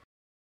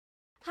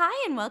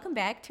Hi, and welcome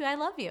back to I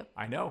Love You.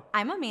 I know.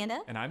 I'm Amanda.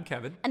 And I'm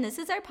Kevin. And this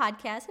is our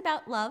podcast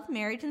about love,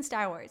 marriage, and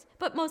Star Wars.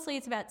 But mostly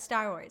it's about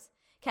Star Wars.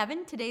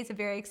 Kevin, today's a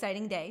very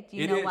exciting day. Do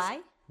you know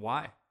why?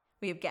 Why?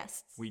 We have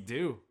guests. We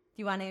do. Do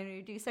you want to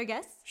introduce our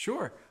guests?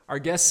 Sure. Our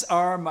guests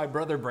are my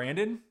brother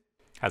Brandon.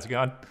 How's it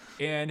going?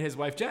 And his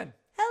wife Jen.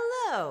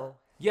 Hello.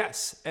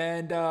 Yes.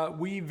 And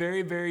we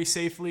very, very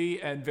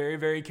safely and very,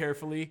 very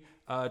carefully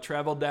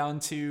traveled down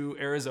to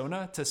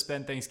Arizona to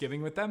spend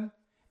Thanksgiving with them.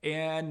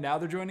 And now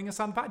they're joining us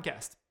on the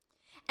podcast.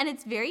 And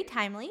it's very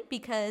timely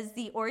because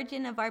the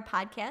origin of our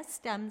podcast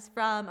stems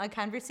from a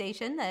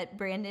conversation that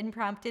Brandon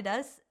prompted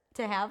us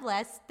to have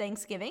last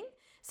Thanksgiving.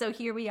 So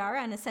here we are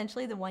on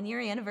essentially the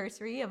 1-year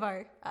anniversary of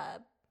our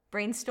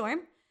brainstorm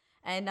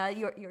and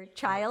your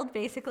child,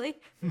 basically.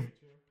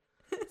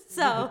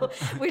 So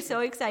we're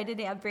so excited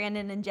to have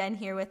Brandon and Jen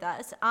here with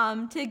us.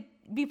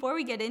 Before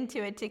we get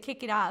into it, to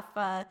kick it off,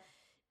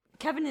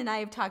 Kevin and I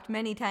have talked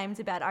many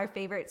times about our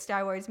favorite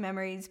Star Wars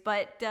memories,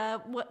 but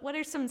what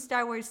are some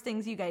Star Wars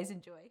things you guys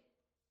enjoy?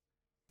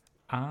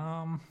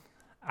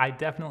 I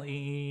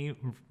definitely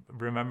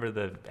remember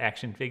the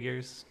action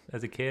figures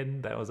as a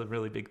kid. That was a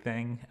really big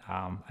thing.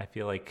 I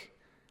feel like,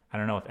 I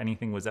don't know if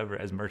anything was ever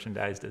as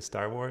merchandised as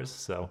Star Wars,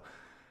 so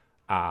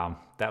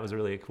that was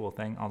really a cool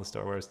thing. All the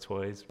Star Wars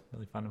toys,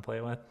 really fun to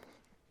play with.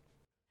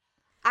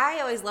 I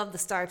always loved the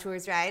Star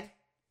Tours ride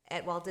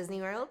at Walt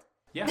Disney World.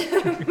 Yeah.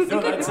 No,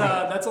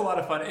 that's a lot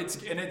of fun. It's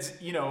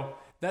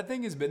that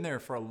thing has been there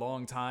for a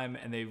long time,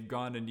 and they've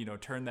gone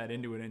and turned that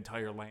into an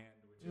entire land,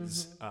 which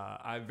is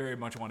I very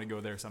much want to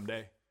go there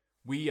someday.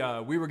 We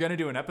were going to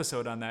do an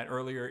episode on that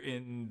earlier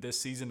in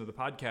this season of the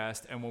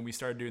podcast, and when we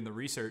started doing the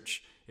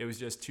research, it was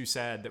just too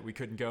sad that we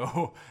couldn't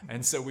go,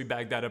 and so we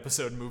bagged that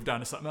episode and moved on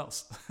to something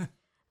else.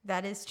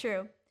 That is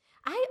true.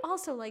 I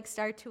also like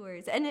Star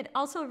Tours, and it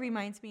also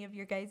reminds me of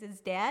your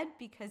guys' dad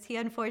because he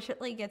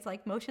unfortunately gets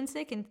motion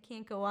sick and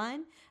can't go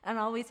on and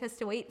always has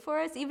to wait for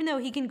us, even though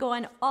he can go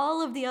on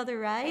all of the other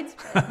rides,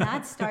 but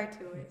not Star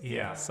Tours.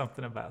 Yeah,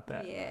 something about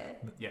that.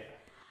 Yeah.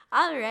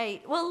 All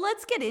right. Well,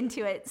 let's get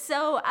into it.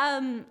 So,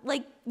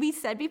 like we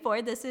said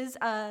before, this is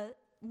a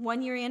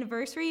 1-year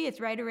anniversary.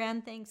 It's right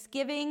around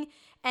Thanksgiving.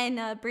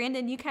 And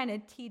Brandon, you kind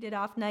of teed it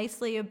off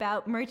nicely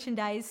about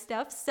merchandise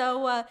stuff.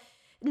 So,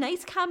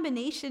 nice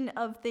combination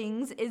of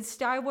things is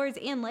Star Wars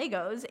and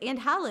Legos and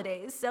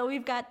holidays. So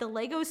we've got the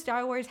Lego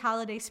Star Wars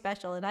Holiday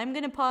Special. And I'm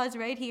going to pause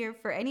right here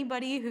for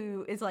anybody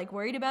who is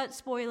worried about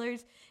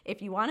spoilers.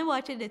 If you want to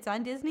watch it, it's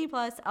on Disney+.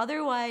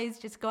 Otherwise,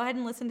 just go ahead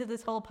and listen to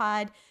this whole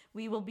pod.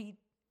 We will be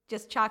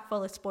just chock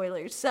full of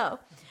spoilers. So,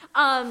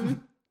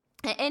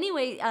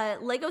 anyway,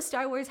 Lego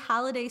Star Wars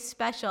Holiday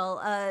Special,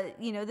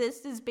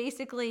 this is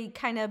basically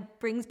kind of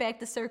brings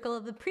back the circle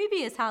of the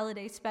previous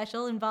holiday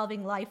special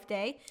involving Life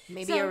Day.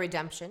 Maybe a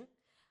redemption.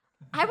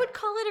 I would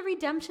call it a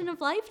redemption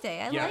of Life Day.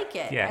 I like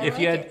it. Yeah,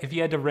 if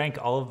you had to rank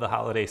all of the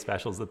holiday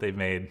specials that they've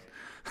made,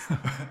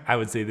 I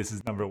would say this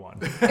is number one.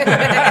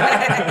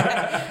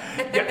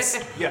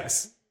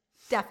 Yes.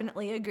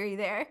 Definitely agree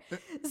there.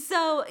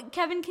 So,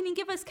 Kevin, can you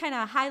give us kind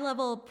of a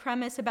high-level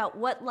premise about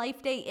what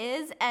Life Day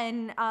is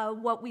and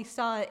what we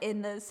saw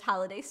in this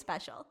holiday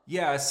special?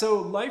 Yeah,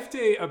 so Life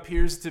Day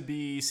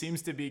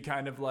seems to be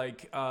kind of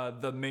like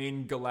the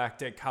main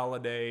galactic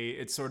holiday.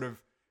 It's sort of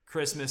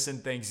Christmas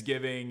and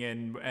Thanksgiving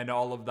and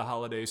all of the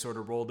holidays sort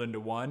of rolled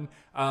into one.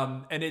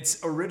 And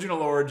its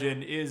original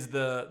origin is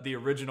the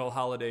original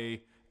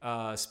holiday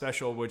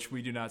special, which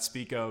we do not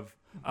speak of.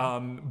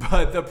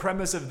 But the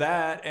premise of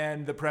that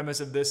and the premise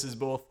of this is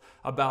both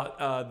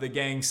about the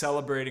gang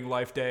celebrating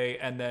Life Day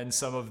and then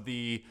some of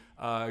the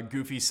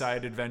goofy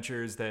side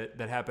adventures that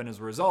happen as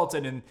a result.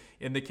 And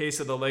in the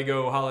case of the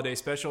Lego Holiday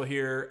Special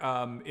here,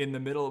 in the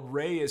middle,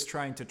 Rey is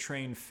trying to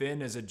train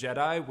Finn as a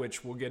Jedi,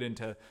 which we'll get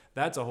into.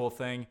 That's a whole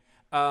thing.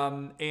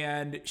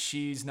 And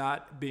she's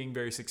not being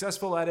very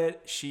successful at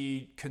it.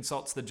 She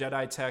consults the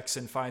Jedi texts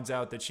and finds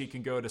out that she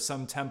can go to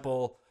some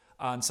temple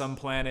on some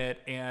planet,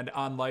 and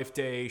on Life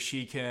Day,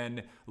 she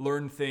can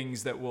learn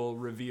things that will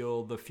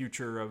reveal the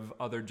future of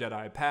other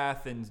Jedi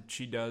path, and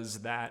she does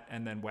that,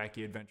 and then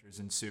wacky adventures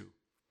ensue.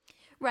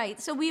 Right,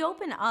 so we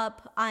open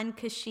up on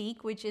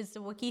Kashyyyk, which is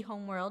the Wookiee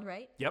homeworld,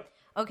 right? Yep.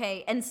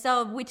 Okay, and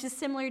so, which is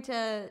similar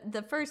to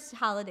the first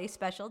holiday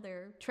special,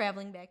 they're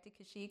traveling back to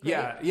Kashyyyk,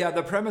 right? Yeah,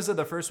 the premise of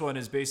the first one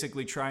is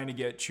basically trying to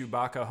get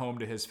Chewbacca home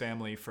to his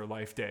family for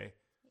Life Day.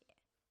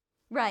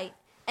 Right.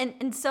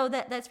 And so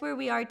that's where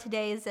we are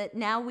today, is that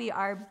now we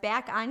are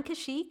back on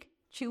Kashyyyk.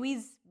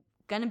 Chewie's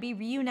going to be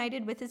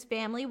reunited with his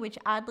family, which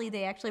oddly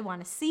they actually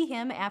want to see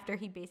him after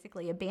he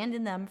basically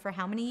abandoned them for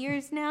how many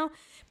years now?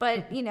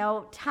 But,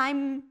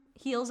 time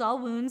heals all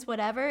wounds,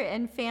 whatever,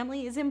 and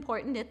family is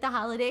important at the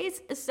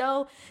holidays.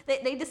 So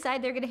they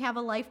decide they're going to have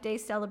a Life Day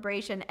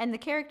celebration. And the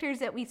characters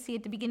that we see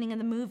at the beginning of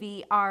the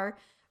movie are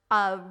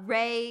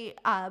Rey,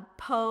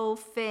 Poe,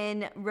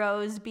 Finn,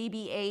 Rose,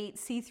 BB-8,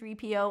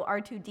 C-3PO,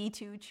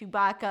 R2-D2,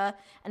 Chewbacca,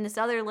 and this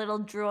other little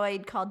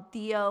droid called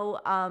Theo.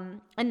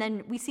 And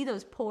then we see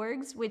those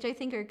porgs, which I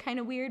think are kind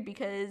of weird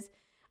because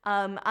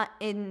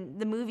in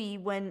the movie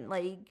when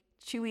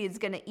Chewie is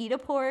gonna eat a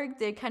porg.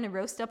 They kind of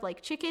roast up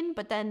like chicken,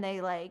 but then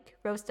they like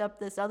roast up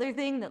this other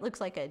thing that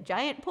looks like a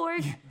giant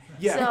porg.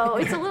 Yeah. So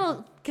it's a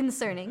little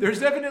concerning. There's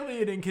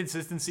definitely an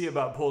inconsistency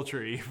about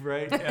poultry,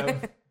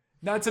 right?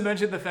 Not to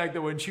mention the fact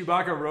that when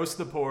Chewbacca roasts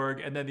the porg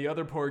and then the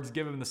other porgs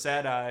give him the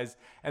sad eyes,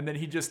 and then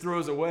he just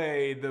throws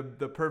away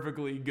the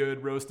perfectly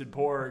good roasted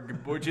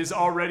porg, which is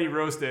already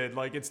roasted.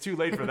 Like, it's too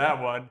late for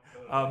that one.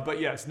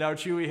 But yes, now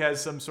Chewie has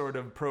some sort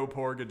of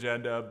pro-porg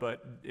agenda,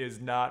 but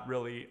is not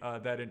really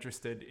that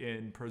interested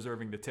in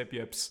preserving the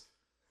tip-yips,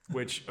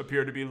 which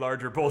appear to be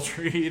larger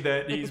poultry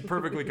that he's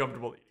perfectly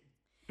comfortable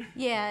eating.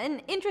 Yeah,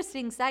 an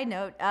interesting side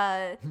note.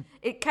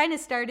 It kind of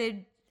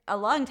started a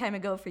long time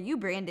ago for you,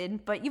 Brandon,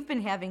 but you've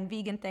been having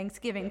vegan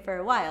Thanksgiving for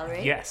a while,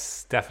 right?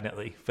 Yes,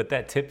 definitely. But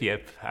that tip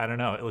yip, I don't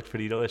know, it looked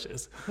pretty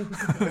delicious.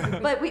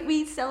 But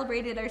we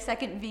celebrated our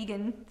second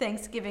vegan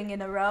Thanksgiving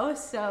in a row,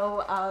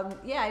 so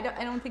yeah,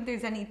 I don't think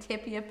there's any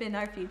tip yip in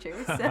our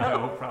future. So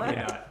No, probably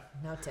not.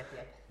 No tip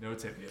yet. No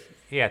tip-yip.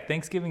 Yeah,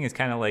 Thanksgiving is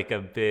kind of like a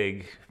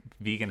big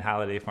vegan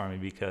holiday for me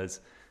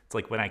because it's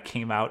like when I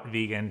came out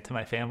vegan to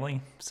my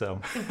family. So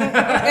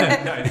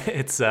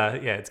it's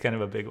it's kind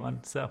of a big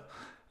one. So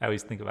I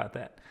always think about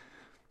that.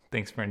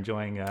 Thanks for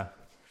enjoying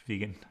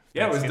vegan.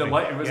 Yeah, it was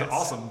Thanksgiving. It was Yes.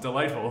 awesome,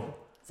 delightful.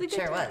 it's a good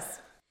Sure time. was.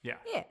 Yeah.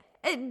 Yeah.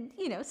 And,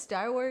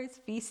 Star Wars,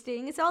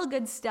 feasting, it's all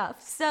good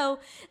stuff. So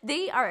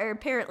they are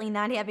apparently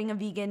not having a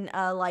vegan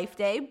life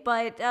day,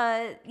 but,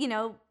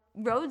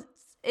 Rose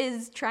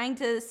is trying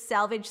to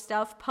salvage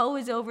stuff. Poe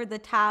is over the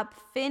top.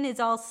 Finn is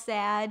all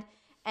sad.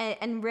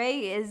 And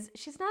Rey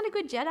she's not a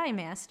good Jedi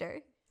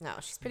Master. No,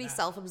 she's pretty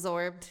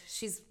self-absorbed.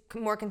 She's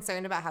more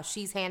concerned about how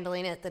she's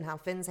handling it than how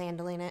Finn's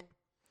handling it.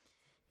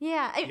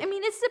 Yeah, I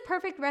mean, it's the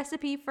perfect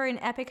recipe for an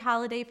epic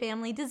holiday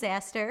family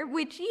disaster,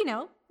 which,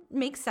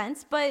 makes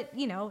sense. But,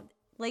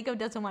 Lego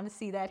doesn't want to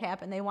see that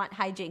happen. They want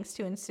hijinks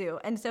to ensue.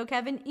 And so,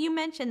 Kevin, you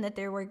mentioned that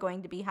there were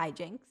going to be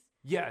hijinks.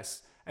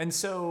 Yes. And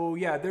so,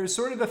 yeah, there's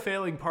sort of the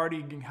failing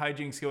party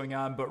hijinks going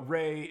on, but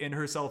Rey, in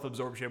her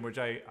self-absorption, which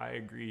I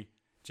agree,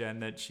 Jen,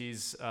 that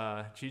she's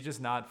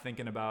just not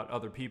thinking about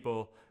other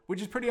people,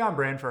 which is pretty on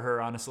brand for her,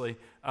 honestly.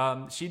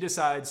 She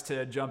decides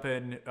to jump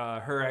in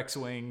her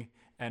X-Wing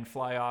and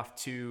fly off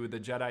to the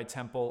Jedi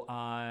Temple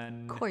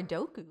on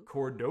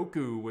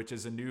Kordoku, which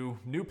is a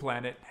new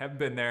planet. Haven't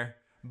been there.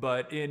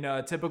 But in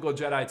typical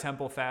Jedi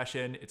Temple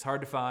fashion, it's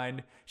hard to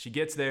find. She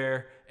gets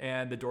there,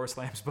 and the door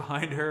slams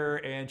behind her,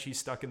 and she's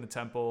stuck in the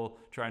temple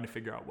trying to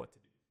figure out what to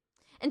do.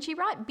 And she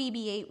brought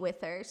BB-8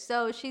 with her,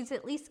 so she's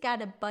at least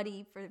got a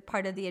buddy for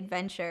part of the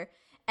adventure.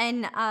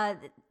 And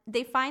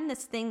they find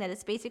this thing that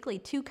is basically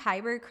two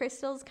kyber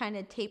crystals kind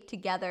of taped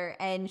together,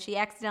 and she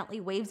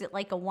accidentally waves it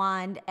like a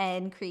wand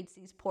and creates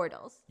these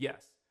portals.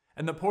 Yes.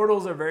 And the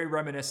portals are very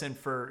reminiscent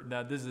for,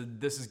 now this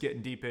is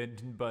getting deep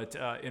in, but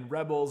in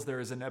Rebels,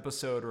 there is an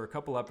episode or a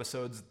couple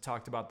episodes that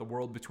talked about the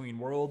world between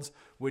worlds,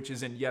 which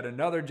is in yet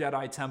another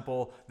Jedi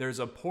temple. There's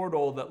a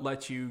portal that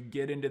lets you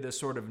get into this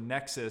sort of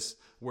nexus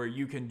where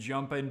you can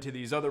jump into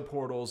these other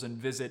portals and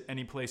visit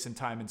any place in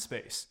time and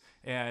space.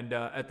 And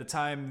at the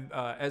time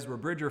Ezra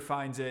Bridger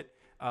finds it,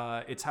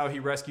 it's how he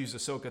rescues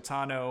Ahsoka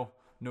Tano.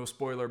 No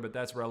spoiler, but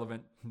that's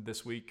relevant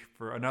this week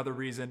for another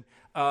reason.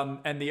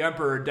 And the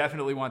Emperor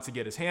definitely wants to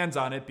get his hands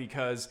on it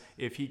because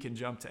if he can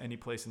jump to any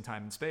place in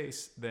time and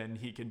space, then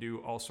he can do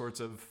all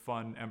sorts of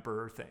fun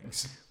Emperor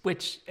things.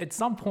 Which at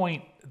some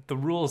point the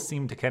rules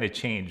seem to kind of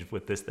change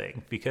with this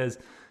thing because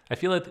I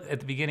feel like at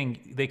the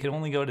beginning they could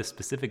only go to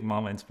specific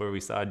moments where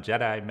we saw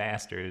Jedi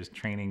Masters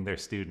training their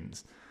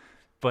students.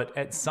 But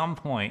at some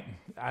point,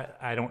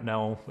 I don't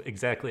know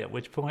exactly at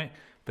which point,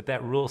 but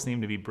that rule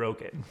seemed to be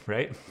broken,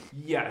 right?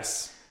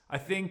 Yes. I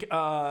think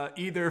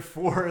either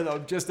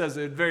for just as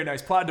a very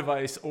nice plot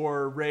device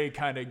or Rey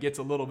kind of gets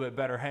a little bit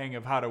better hang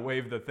of how to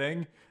wave the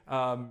thing.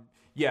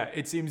 Yeah,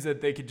 it seems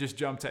that they could just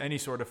jump to any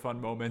sort of fun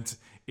moment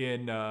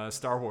in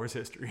Star Wars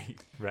history.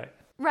 Right.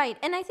 Right,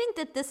 and I think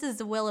that this is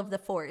the will of the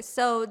Force.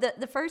 So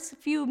the first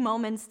few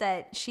moments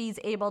that she's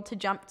able to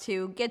jump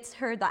to gets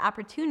her the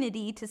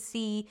opportunity to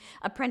see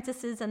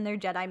apprentices and their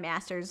Jedi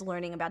Masters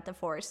learning about the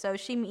Force. So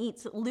she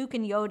meets Luke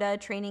and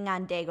Yoda training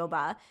on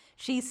Dagobah.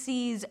 She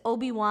sees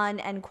Obi-Wan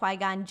and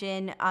Qui-Gon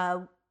Jinn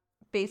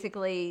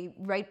basically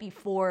right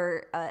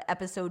before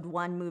Episode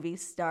 1 movie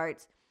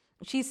starts.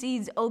 She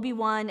sees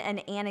Obi-Wan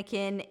and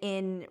Anakin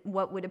in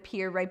what would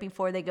appear right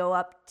before they go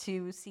up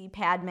to see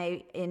Padme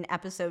in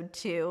Episode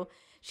 2.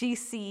 She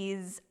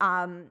sees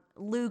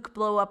Luke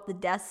blow up the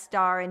Death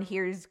Star and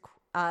hears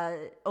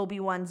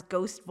Obi-Wan's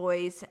ghost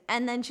voice.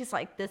 And then she's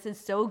like, this is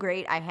so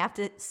great. I have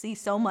to see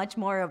so much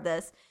more of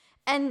this.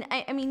 And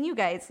I mean, you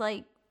guys,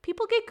 like,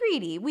 people get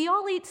greedy. We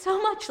all ate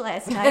so much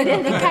last night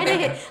and it kind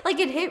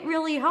of hit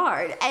really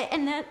hard.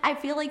 And then I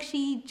feel like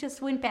she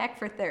just went back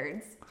for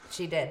thirds.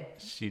 She did.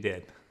 She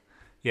did.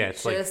 Yeah,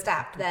 it's Should have like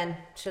stopped then.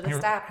 Should have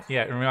stopped.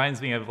 yeah, it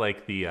reminds me of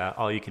like the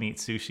all-you-can-eat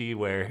sushi,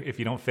 where if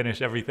you don't finish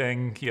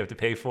everything, you have to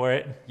pay for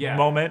it. Yeah.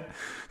 Moment.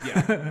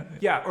 Yeah.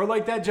 Yeah. Or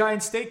like that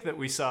giant steak that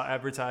we saw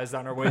advertised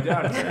on our way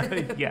down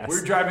here. Yes.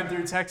 We're driving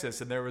through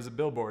Texas and there was a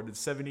billboard. It's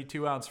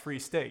 72-ounce free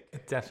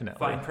steak. Definitely.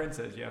 Fine print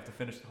says you have to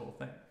finish the whole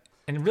thing.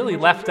 And really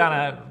left on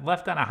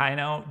a high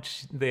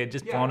note. They had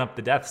just blown up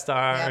the Death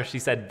Star. Yeah. She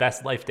said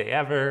best life day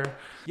ever.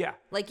 Yeah.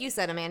 Like you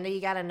said, Amanda, you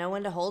got to know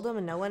when to hold them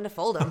and know when to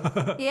fold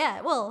them.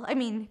 Yeah, well, I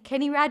mean,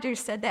 Kenny Rogers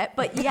said that,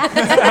 but yeah,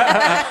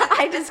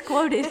 I just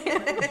quoted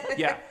him.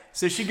 Yeah.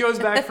 So she goes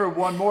back for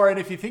one more, and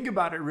if you think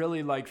about it,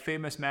 really, like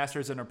Famous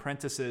Masters and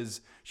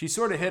Apprentices, she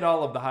sort of hit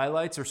all of the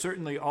highlights, or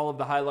certainly all of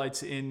the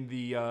highlights in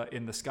the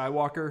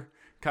Skywalker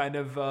kind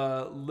of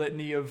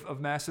litany of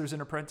Masters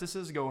and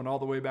Apprentices, going all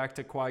the way back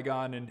to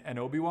Qui-Gon and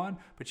Obi-Wan.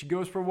 But she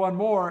goes for one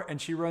more, and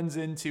she runs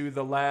into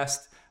the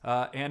last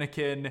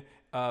Anakin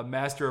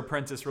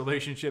Master-Apprentice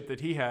relationship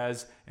that he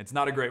has. It's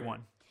not a great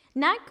one.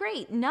 Not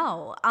great,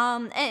 no.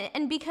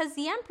 And because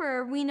the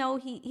Emperor, we know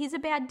he's a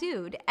bad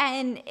dude.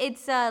 And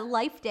it's a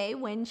life day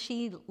when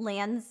she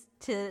lands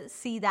to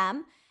see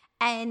them.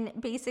 And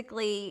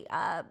basically,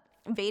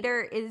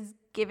 Vader is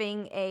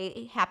giving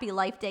a happy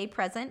life day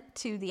present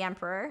to the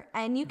Emperor.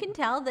 And you can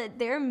tell that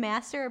their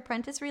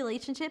master-apprentice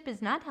relationship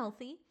is not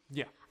healthy.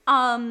 Yeah.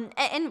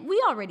 And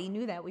we already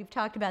knew that. We've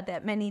talked about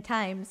that many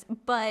times.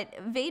 But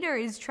Vader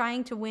is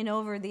trying to win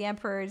over the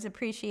Emperor's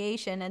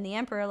appreciation, and the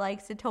Emperor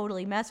likes to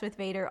totally mess with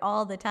Vader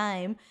all the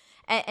time.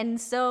 And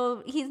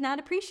so he's not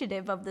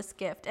appreciative of this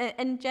gift.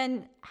 And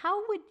Jen,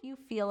 how would you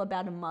feel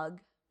about a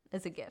mug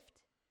as a gift?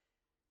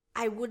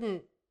 I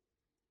wouldn't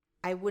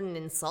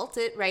insult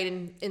it right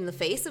in the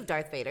face of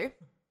Darth Vader.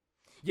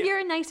 Yeah. You're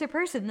a nicer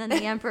person than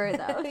the Emperor,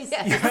 though.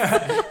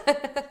 Yes.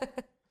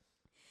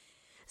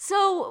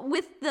 So,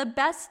 with the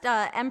best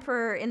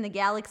Emperor in the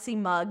Galaxy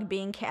mug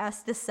being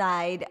cast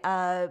aside,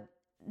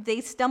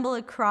 they stumble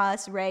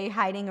across Rey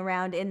hiding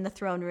around in the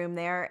throne room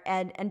there,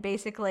 and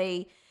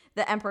basically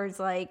the Emperor's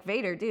like,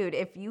 Vader, dude,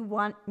 if you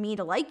want me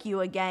to like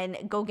you again,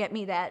 go get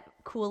me that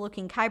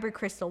cool-looking Kyber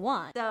crystal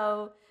wand.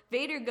 So,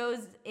 Vader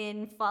goes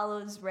in,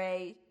 follows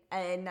Rey,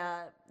 and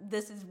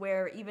this is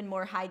where even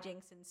more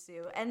hijinks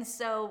ensue. And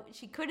so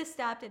she could have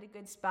stopped at a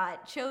good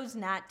spot, chose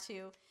not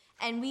to,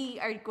 and we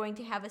are going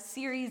to have a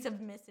series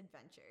of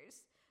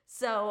misadventures.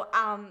 So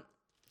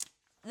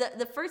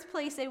the first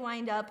place they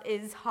wind up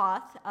is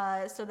Hoth.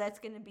 So that's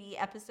going to be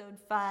episode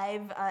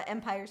 5,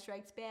 Empire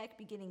Strikes Back,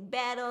 beginning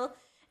battle.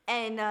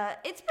 And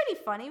it's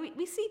pretty funny.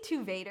 We see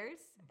two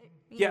Vaders.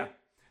 Yeah.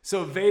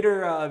 So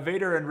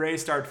Vader and Rey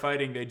start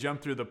fighting. They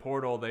jump through the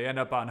portal. They end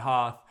up on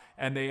Hoth.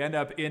 And they end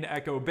up in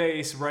Echo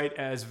Base right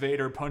as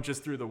Vader punches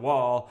through the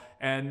wall.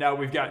 And now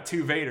we've got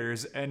two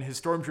Vaders, and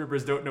his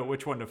stormtroopers don't know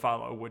which one to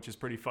follow, which is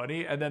pretty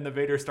funny. And then the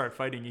Vaders start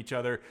fighting each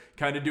other,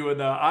 kind of doing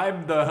the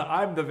I'm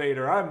the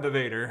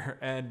Vader.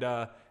 And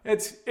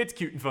it's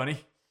cute and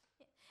funny.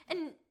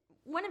 And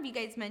one of you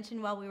guys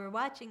mentioned while we were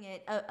watching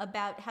it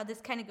about how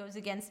this kind of goes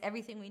against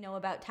everything we know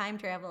about time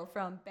travel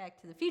from Back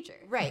to the Future.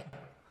 Right.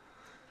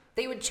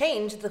 They would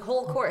change the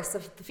whole course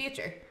of the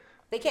future.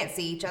 They can't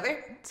see each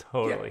other.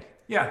 Totally.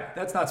 Yeah,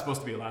 that's not supposed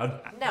to be allowed.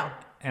 No.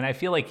 And I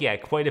feel like, yeah,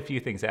 quite a few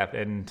things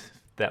happened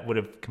that would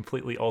have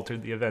completely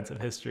altered the events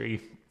of history.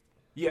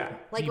 Yeah.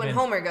 Like when Even-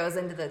 Homer goes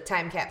into the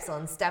time capsule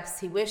and steps,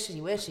 he wish he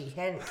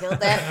hadn't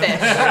killed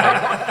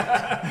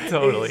that fish.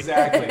 Totally.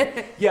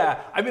 Exactly. Yeah.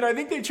 I mean, I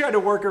think they tried to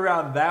work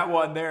around that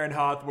one there in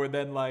Hoth, where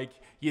then, like,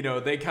 you know,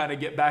 they kind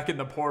of get back in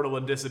the portal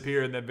and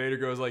disappear, and then Vader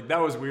goes like,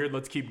 that was weird,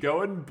 let's keep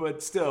going.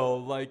 But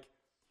still, like,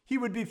 he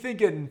would be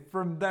thinking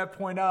from that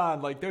point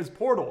on, like, there's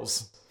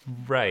portals.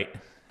 Right.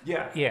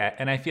 Yeah. Yeah,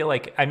 and I feel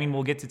like, I mean,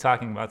 we'll get to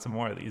talking about some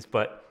more of these,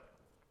 but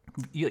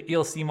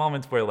you'll see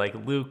moments where, like,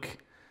 Luke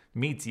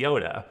meets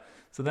Yoda.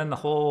 So then the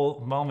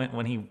whole moment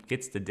when he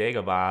gets to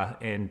Dagobah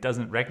and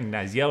doesn't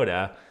recognize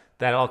Yoda,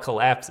 that all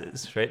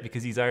collapses, right?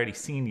 Because he's already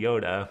seen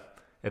Yoda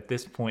at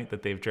this point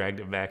that they've dragged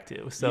him back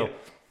to. So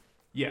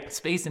Yeah.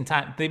 space and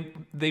time,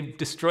 they've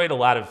destroyed a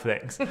lot of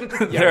things.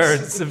 There are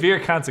severe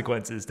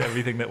consequences to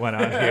everything that went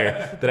on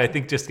here that I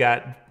think just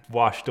got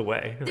washed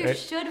away. There Right?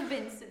 should have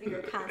been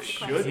severe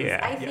consequences.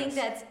 Yeah. I think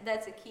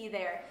that's a key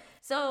there.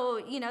 So,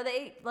 you know,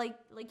 they, like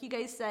you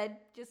guys said,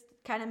 just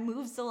kind of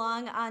moves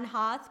along on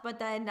Hoth, but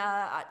then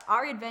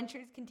our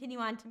adventures continue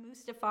on to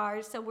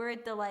Mustafar. So we're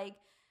at the, like,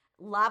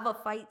 lava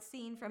fight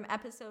scene from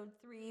episode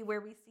 3 where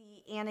we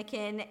see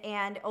Anakin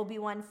and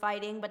Obi-Wan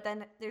fighting, but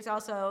then there's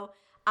also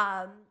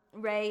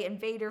Rey and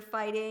Vader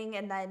fighting,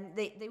 and then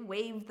they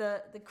wave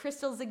the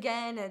crystals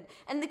again,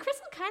 and the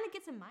crystal kind of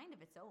gets a mind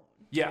of its own.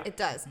 Yeah. It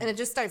does. And it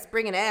just starts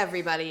bringing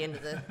everybody into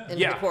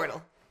the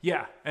portal.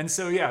 Yeah. And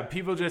so, yeah,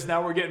 people just,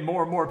 now we're getting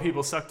more and more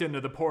people sucked into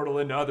the portal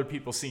into other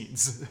people's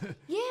scenes.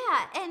 Yeah,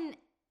 and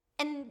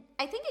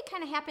I think it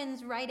kind of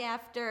happens right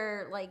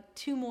after, like,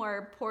 2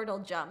 more portal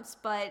jumps,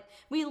 but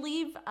we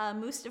leave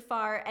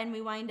Mustafar and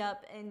we wind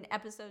up in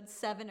episode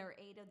 7 or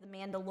 8 of The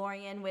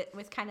Mandalorian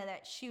with kind of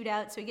that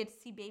shootout, so we get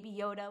to see Baby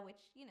Yoda, which,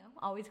 you know,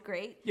 always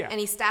great. Yeah. And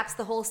he stops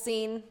the whole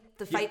scene,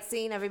 the fight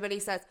scene. Everybody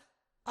says,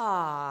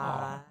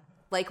 Aww.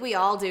 Like we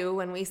all do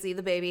when we see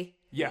the baby.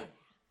 Yeah.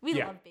 We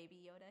Yeah. love Baby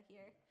Yoda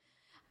here.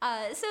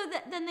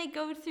 Then they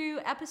go through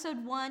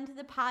episode 1 to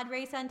the pod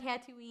race on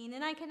Tatooine,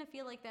 and I kind of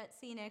feel like that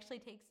scene actually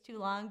takes too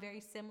long,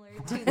 very similar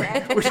to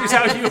that. Which is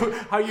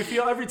how you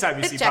feel every time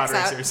you see pod checks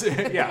out. racers.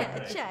 Yeah. Yeah,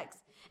 it checks.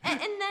 And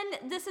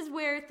then this is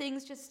where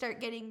things just start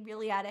getting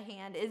really out of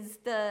hand, is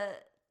the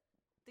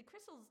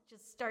crystals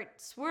just start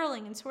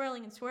swirling and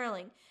swirling and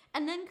swirling,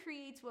 and then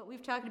creates what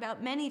we've talked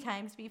about many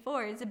times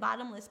before, is a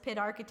bottomless pit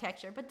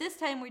architecture. But this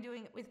time we're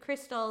doing it with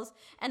crystals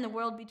and the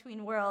world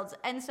between worlds,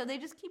 and so they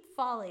just keep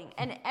falling.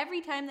 And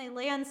every time they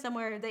land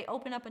somewhere, they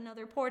open up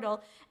another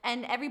portal,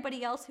 and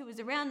everybody else who is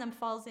around them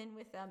falls in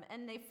with them.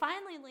 And they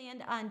finally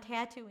land on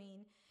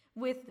Tatooine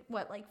with,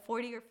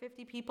 40 or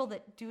 50 people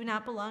that do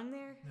not belong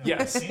there?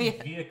 Yes.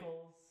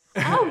 Vehicles.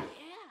 Oh,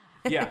 yeah.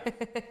 Yeah.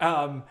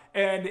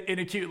 And in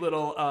a cute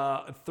little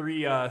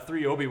three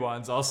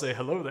Obi-Wans all say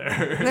hello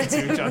there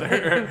to each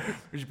other,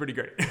 which is pretty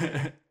great.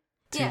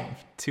 Yeah.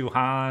 Two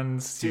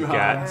Hans. Two you've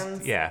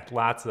Hans. got,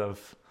 lots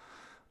of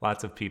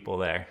people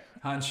there.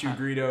 Han, Chewie,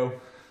 Greedo.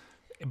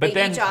 But They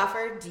then each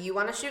offer, do you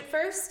want to shoot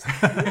first?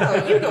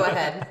 No, you go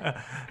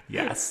ahead.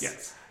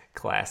 yes,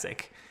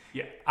 classic.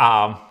 Yeah.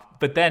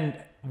 But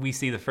then we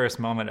see the first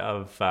moment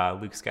of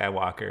Luke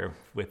Skywalker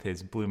with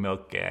his blue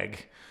milk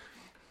gag.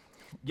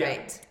 Yeah.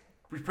 Right.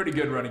 Pretty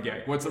good running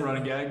gag. What's the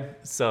running gag?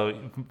 So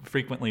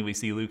frequently we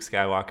see Luke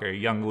Skywalker,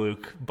 young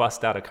Luke,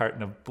 bust out a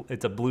carton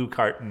it's a blue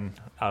carton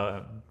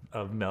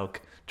of milk,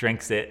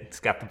 drinks it.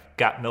 It's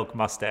got milk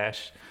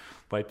mustache,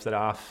 wipes it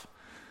off.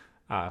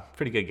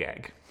 Pretty good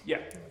gag. Yeah.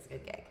 That's a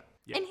good gag.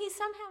 Yeah. And he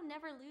somehow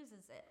never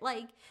loses it.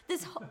 Like,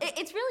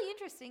 it's really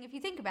interesting if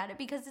you think about it,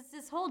 because it's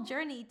this whole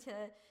journey to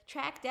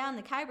track down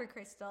the Kyber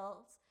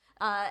crystals.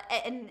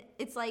 And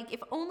it's like,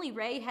 if only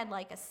Rey had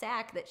like a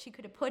sack that she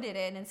could have put it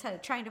in instead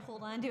of trying to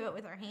hold on to it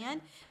with her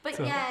hand. But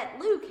yet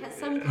Luke has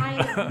some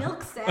kind of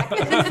milk sack.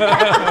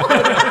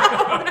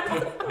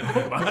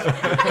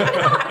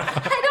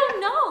 I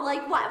don't know.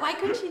 Like, why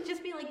couldn't she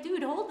just be like,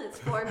 dude, hold this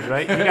for me?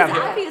 Right? Because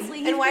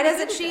obviously. And why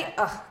doesn't she?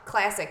 Ugh,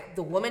 classic.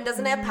 The woman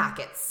doesn't have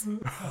pockets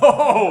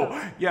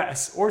Oh,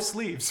 yes. Or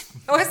sleeves.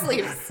 or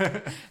sleeves.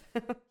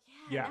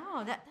 Yeah.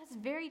 No, that's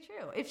very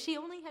true. If she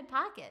only had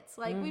pockets,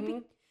 like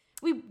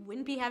we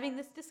wouldn't be having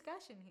this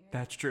discussion here.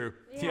 That's true.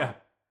 Yeah. Yeah.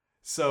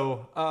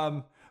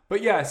 So,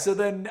 but yeah, so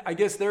then I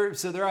guess they're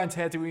on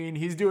Tatooine.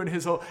 He's doing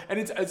his whole, and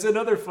it's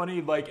another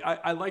funny, like,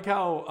 I like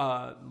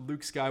how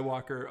Luke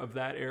Skywalker of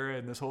that era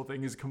and this whole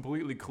thing is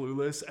completely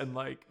clueless and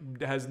like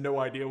has no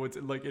idea what's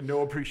like, and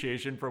no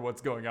appreciation for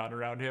what's going on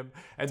around him.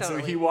 And so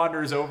Totally. he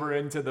wanders over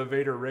into the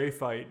Vader Rey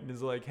fight and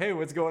is like, hey,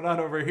 what's going on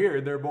over here?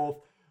 And they're both,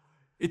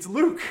 it's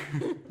Luke.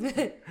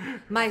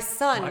 My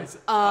son. My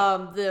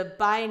son. The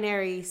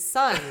binary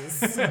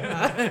sons.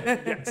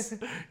 Yes.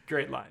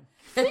 Great line.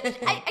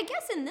 I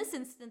guess in this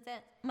instance,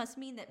 that must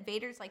mean that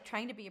Vader's like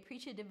trying to be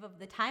appreciative of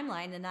the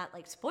timeline and not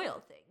like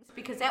spoil things,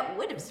 because that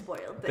would have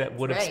spoiled things. That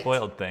would have Right.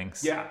 spoiled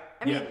things. Yeah.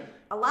 I mean,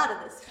 a lot of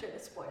this should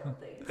have spoiled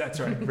things. That's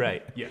right.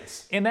 Right.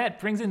 Yes. And that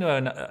brings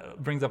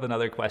up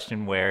another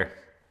question where,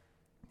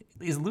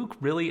 is Luke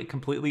really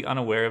completely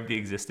unaware of the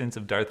existence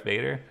of Darth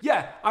Vader?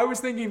 Yeah, I was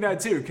thinking that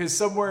too, because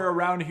somewhere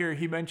around here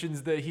he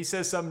mentions that he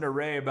says something to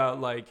Rey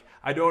about like,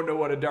 I don't know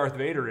what a Darth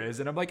Vader is,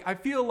 and I'm like, I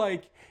feel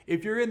like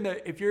if you're in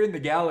the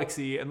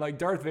galaxy and like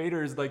Darth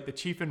Vader is like the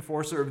chief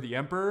enforcer of the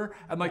Emperor,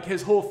 and like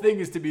his whole thing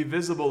is to be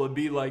visible and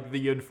be like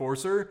the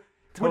enforcer.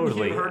 Wouldn't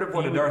Totally. you have heard of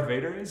what a Darth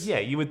Vader is? Yeah,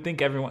 you would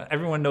think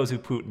everyone knows who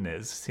Putin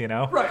is, you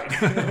know? Right.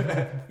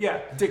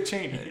 Yeah, Dick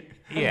Cheney.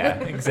 Yeah,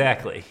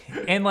 exactly.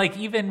 And like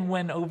even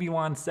when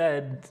Obi-Wan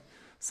said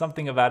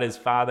something about his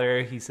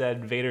father, he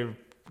said Vader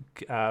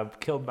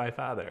killed my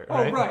father. Oh,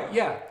 Right? right.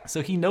 Yeah.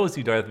 So he knows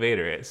who Darth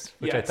Vader is,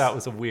 which I Yes. thought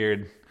was a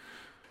weird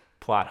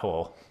plot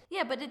hole.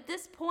 Yeah, but at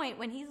this point,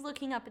 when he's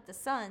looking up at the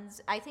suns,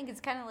 I think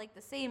it's kind of like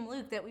the same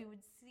Luke that we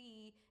would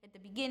see at the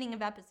beginning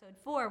of episode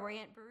 4, where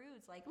Aunt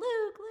Beru's like,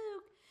 Luke.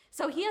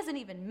 So he hasn't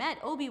even met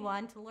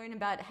Obi-Wan to learn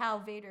about how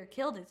Vader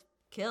killed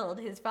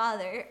his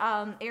father.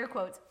 Air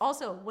quotes.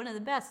 Also, one of the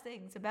best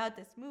things about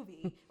this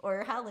movie,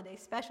 or holiday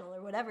special,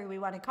 or whatever we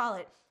want to call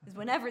it, is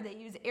whenever they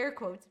use air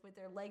quotes with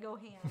their Lego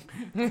hand.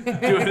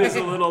 Do it as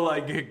a little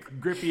like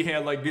grippy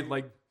hand,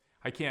 like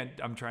I can't.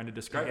 I'm trying to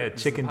describe Yeah, it.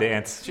 This chicken is a podcast.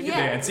 dance. Chicken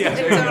Yeah. dance. Yeah.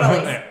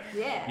 Totally.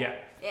 Yeah.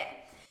 Yeah.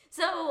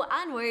 So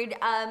onward,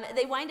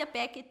 they wind up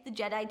back at the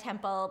Jedi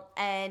Temple,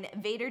 and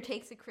Vader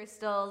takes the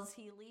crystals.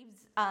 He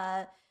leaves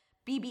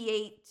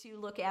BB-8 to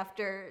look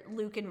after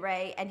Luke and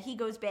Rey, and he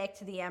goes back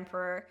to the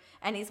Emperor,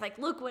 and he's like,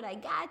 look what I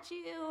got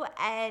you.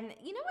 And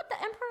you know what?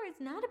 The Emperor is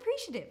not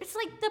appreciative. It's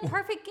like the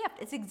perfect gift.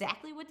 It's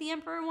exactly what the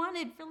Emperor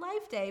wanted for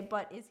Life Day,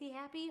 but is he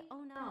happy?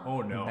 Oh, no.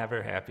 Oh no.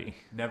 Never happy.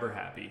 Never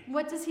happy.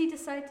 What does he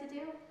decide to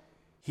do?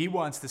 He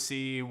wants to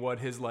see what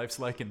his life's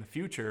like in the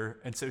future,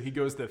 and so he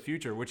goes to the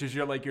future, which is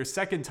your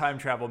second time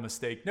travel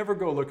mistake. Never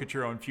go look at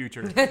your own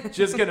future. It's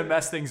just gonna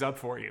mess things up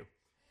for you.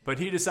 But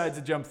he decides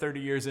to jump 30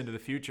 years into the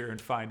future and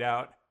find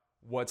out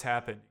what's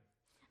happened.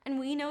 And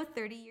we know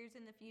 30 years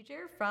in the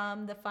future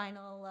from the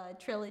final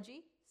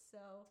trilogy, so...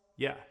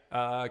 Yeah.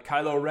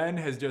 Kylo Ren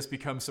has just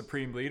become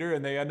Supreme Leader,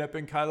 and they end up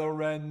in Kylo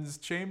Ren's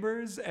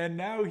chambers, and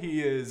now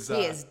he is...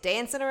 He is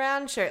dancing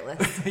around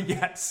shirtless.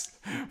 Yes.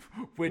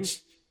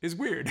 Which is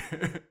weird.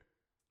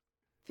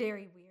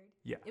 Very weird.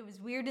 Yeah. It was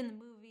weird in the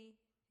movie.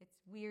 It's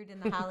weird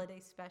in the holiday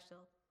special.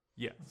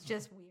 Yeah. It's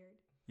just weird.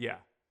 Yeah.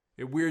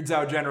 It weirds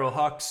out General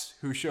Hux,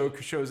 who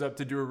shows up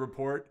to do a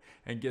report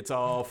and gets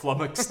all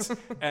flummoxed.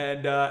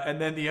 and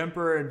then the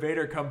Emperor and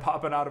Vader come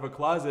popping out of a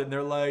closet, and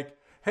they're like,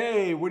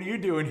 hey, what are you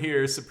doing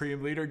here,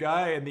 Supreme Leader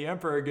guy? And the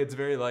Emperor gets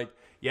very like,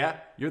 yeah,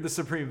 you're the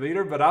Supreme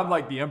Leader, but I'm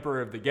like the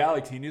Emperor of the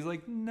galaxy. And he's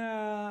like,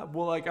 nah,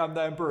 well, like I'm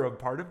the Emperor of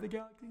part of the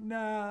galaxy?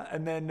 Nah.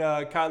 And then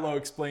Kylo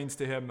explains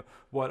to him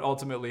what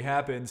ultimately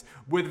happens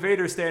with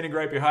Vader standing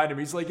right behind him.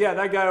 He's like, yeah,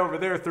 that guy over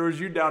there throws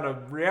you down a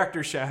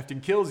reactor shaft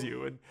and kills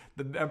you. And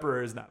the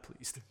Emperor is not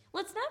pleased.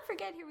 Let's not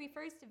forget he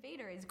refers to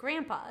Vader as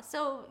Grandpa.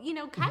 So,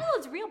 Kylo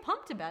is real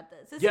pumped about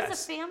this. This Yes.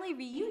 is a family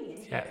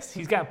reunion. Yes,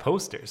 he's got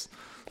posters.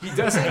 He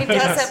does. He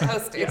does have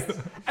posters.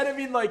 And I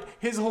mean, like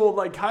his whole,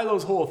 like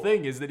Kylo's whole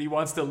thing is that he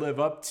wants to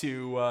live up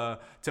to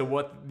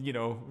what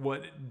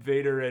what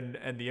Vader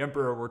and the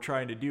Emperor were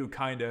trying to do,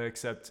 kinda.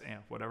 Except,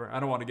 whatever. I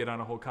don't want to get on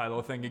a whole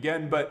Kylo thing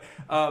again, but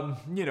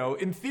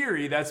in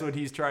theory, that's what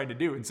he's trying to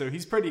do, and so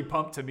he's pretty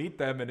pumped to meet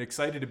them and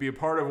excited to be a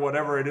part of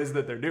whatever it is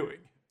that they're doing.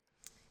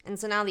 And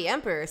so now the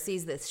Emperor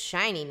sees this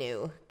shiny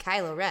new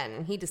Kylo Ren,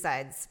 and he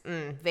decides,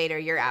 Vader,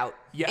 you're out.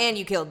 Yeah. And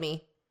you killed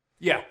me.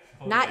 Yeah.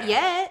 Not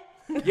yet.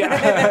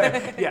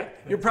 Yeah, yeah,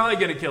 you're probably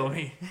gonna kill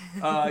me.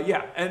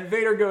 And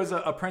Vader goes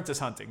apprentice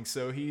hunting,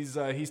 so he's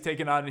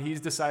taken on, and he's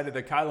decided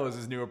that Kylo is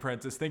his new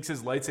apprentice, thinks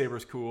his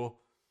lightsaber's cool,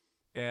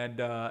 and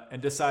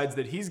decides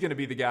that he's gonna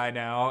be the guy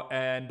now,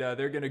 and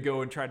they're gonna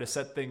go and try to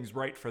set things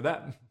right for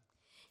them.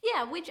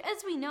 Yeah, which,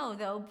 as we know,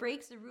 though,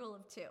 breaks the rule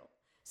of two.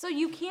 So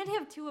you can't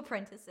have two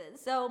apprentices.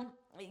 So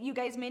you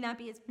guys may not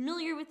be as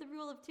familiar with the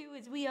rule of two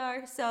as we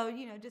are. So,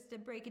 just to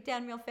break it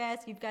down real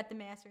fast, you've got the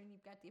master and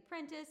you've got the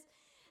apprentice.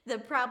 The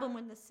problem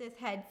when the Sith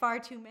had far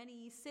too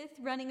many Sith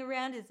running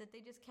around is that they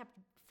just kept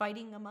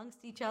fighting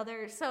amongst each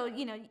other. So,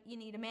 you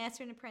need a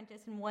master and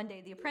apprentice, and one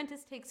day the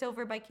apprentice takes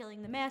over by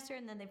killing the master,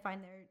 and then they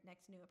find their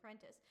next new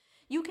apprentice.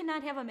 You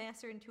cannot have a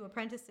master and two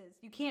apprentices.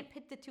 You can't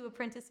pit the two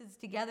apprentices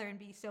together and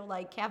be so,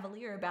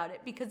 cavalier about it,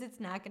 because it's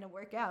not going to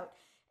work out.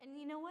 And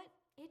you know what?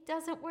 It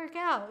doesn't work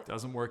out.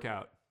 Doesn't work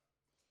out.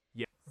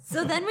 Yeah.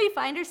 So then we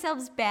find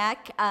ourselves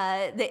back.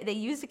 They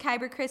use the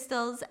Kyber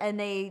crystals, and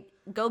they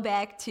go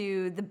back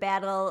to the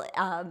battle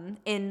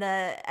in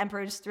the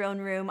Emperor's throne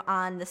room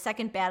on the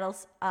second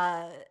battle's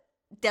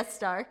Death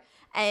Star.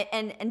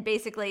 And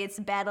basically it's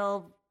a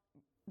battle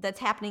that's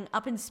happening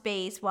up in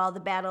space while the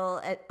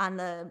battle on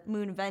the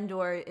moon of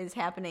Endor is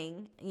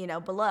happening,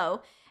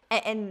 below.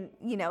 And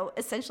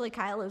essentially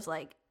Kylo's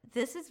like,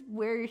 this is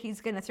where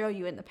he's going to throw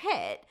you in the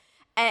pit.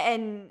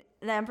 And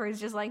the Emperor's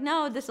just like,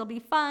 no, this will be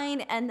fine.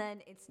 And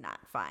then it's not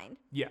fine.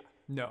 Yeah,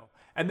 no.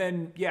 And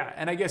then,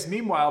 and I guess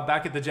meanwhile,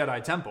 back at the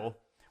Jedi Temple,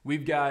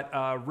 we've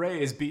got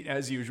Rey is beat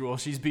as usual.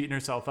 She's beating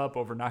herself up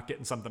over not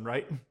getting something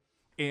right.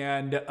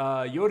 And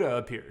Yoda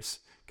appears.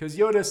 Because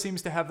Yoda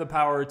seems to have the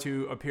power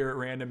to appear at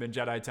random in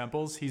Jedi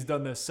temples. He's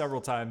done this several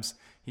times.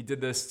 He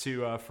did this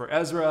for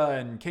Ezra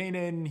and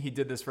Kanan. He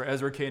did this for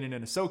Ezra, Kanan,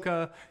 and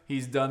Ahsoka.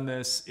 He's done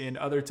this in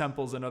other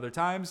temples and other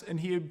times. And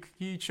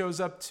he shows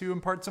up to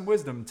impart some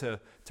wisdom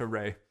to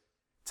Rey.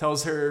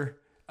 Tells her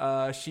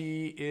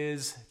she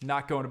is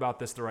not going about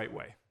this the right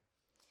way.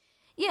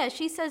 Yeah,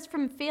 she says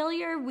from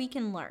failure we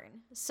can learn.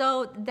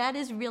 So that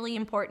is really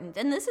important.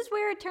 And this is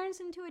where it turns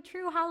into a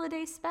true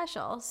holiday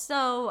special.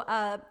 So,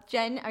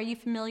 Jen, are you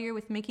familiar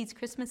with Mickey's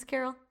Christmas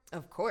Carol?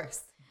 Of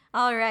course.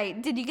 All right.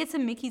 Did you get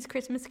some Mickey's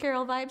Christmas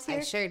Carol vibes here?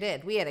 I sure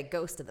did. We had a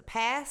ghost of the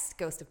past,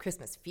 ghost of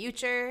Christmas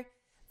future.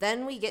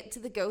 Then we get to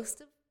the ghost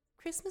of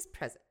Christmas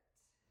present.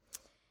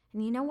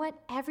 And you know what?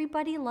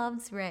 Everybody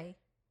loves Rey.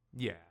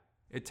 Yeah.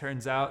 It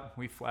turns out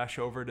we flash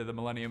over to the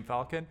Millennium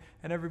Falcon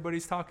and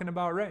everybody's talking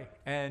about Rey.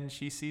 And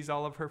she sees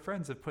all of her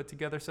friends have put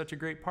together such a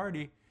great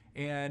party.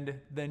 And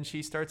then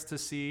she starts to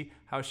see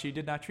how she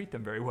did not treat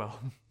them very well.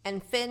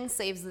 And Finn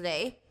saves the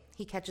day.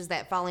 He catches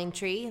that falling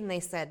tree and they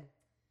said,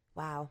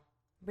 wow,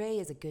 Rey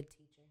is a good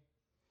teacher.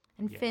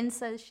 And Finn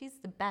says she's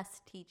the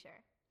best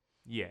teacher.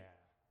 Yeah.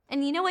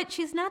 And you know what?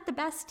 She's not the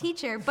best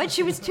teacher, but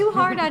she was too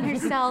hard on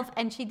herself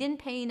and she didn't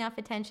pay enough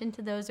attention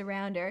to those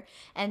around her.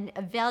 And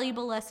a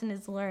valuable lesson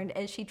is learned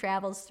as she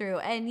travels through.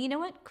 And you know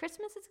what?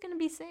 Christmas is going to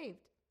be saved.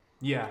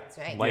 Yeah. That's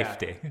right. Life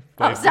Day.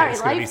 Oh, sorry,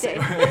 It's gonna be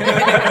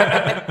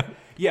Life Day.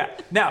 Yeah.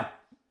 Now,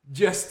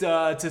 just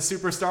to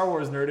super Star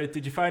Wars nerd it,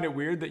 did you find it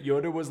weird that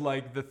Yoda was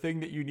like, the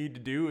thing that you need to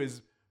do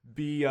is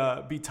be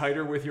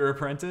tighter with your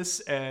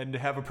apprentice and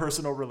have a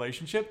personal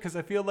relationship? Because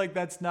I feel like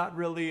that's not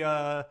really...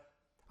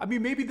 I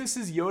mean, maybe this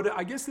is Yoda.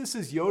 I guess this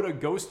is Yoda,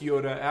 Ghost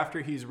Yoda,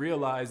 after he's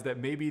realized that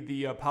maybe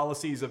the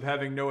policies of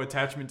having no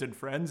attachment and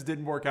friends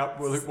didn't work out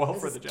really well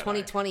for the Jedi.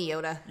 2020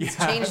 Yoda. He's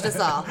changed us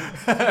all.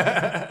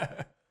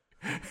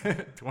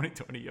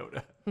 2020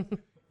 Yoda.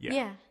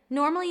 Yeah.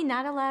 Normally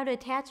not allowed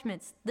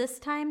attachments. This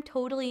time,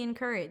 totally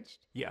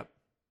encouraged. Yep.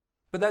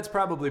 But that's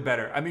probably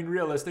better. I mean,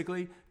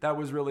 realistically, that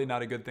was really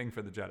not a good thing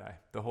for the Jedi.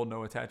 The whole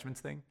no attachments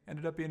thing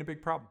ended up being a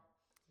big problem.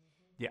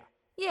 Yeah.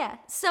 Yeah,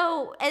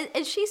 so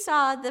as she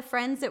saw the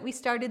friends that we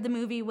started the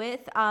movie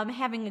with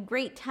having a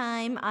great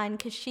time on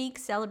Kashyyyk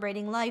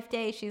celebrating Life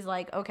Day, she's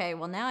like, okay,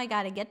 well, now I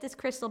got to get this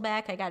crystal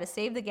back, I got to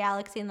save the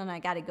galaxy, and then I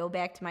got to go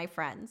back to my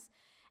friends.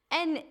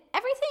 And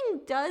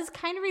everything does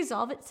kind of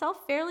resolve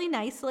itself fairly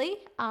nicely.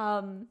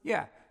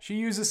 Yeah, she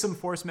uses some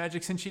force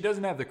magic. Since she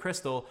doesn't have the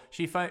crystal,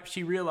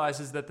 she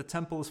realizes that the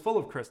temple is full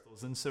of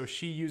crystals, and so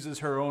she uses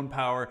her own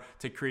power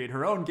to create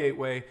her own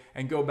gateway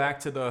and go back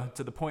to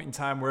the point in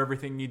time where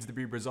everything needs to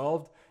be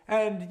resolved,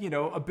 and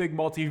a big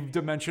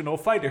multi-dimensional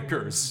fight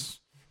occurs.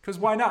 Because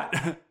why not?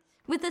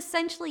 With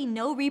essentially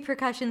no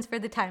repercussions for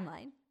the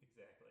timeline.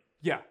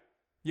 Yeah.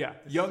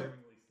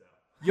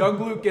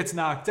 Young Luke gets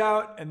knocked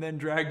out and then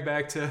dragged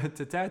back to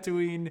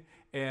Tatooine,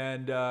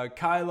 and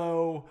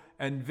Kylo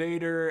and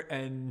Vader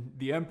and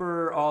the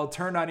Emperor all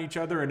turn on each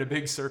other in a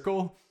big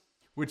circle,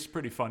 which is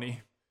pretty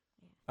funny.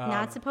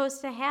 Not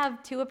supposed to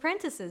have two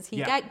apprentices.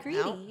 He got greedy.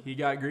 No. He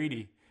got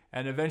greedy.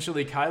 And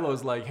eventually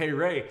Kylo's like, hey,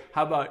 Rey,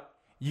 how about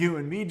you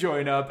and me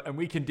join up and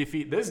we can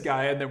defeat this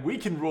guy and then we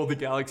can rule the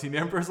galaxy? And the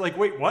Emperor's like,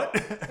 wait, what?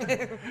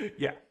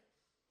 Yeah.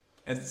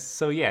 And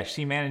so, yeah,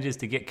 she manages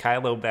to get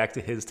Kylo back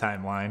to his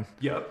timeline.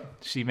 Yep.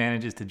 She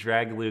manages to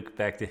drag Luke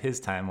back to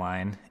his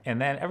timeline. And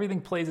then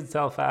everything plays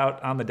itself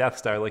out on the Death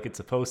Star like it's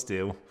supposed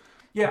to.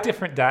 Yeah.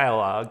 Different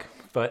dialogue,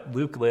 but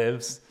Luke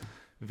lives.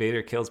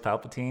 Vader kills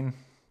Palpatine.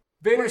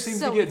 Vader seems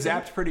so to get easy.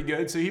 zapped pretty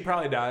good, so he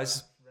probably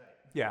dies. Right.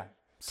 Yeah.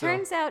 So.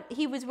 Turns out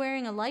he was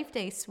wearing a Life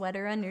Day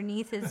sweater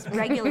underneath his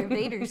regular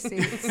Vader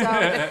suit. So,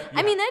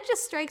 I mean, that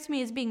just strikes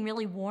me as being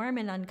really warm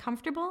and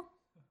uncomfortable.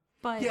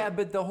 But Yeah,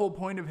 but the whole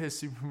point of his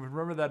suit,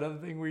 remember that other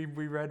thing we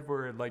read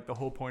where like the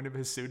whole point of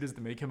his suit is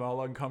to make him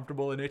all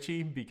uncomfortable and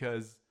itchy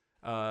because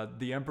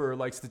the Emperor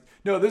likes to.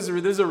 No, this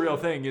is a real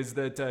thing. Is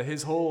that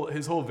his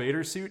whole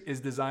Vader suit is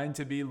designed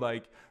to be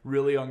like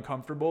really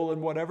uncomfortable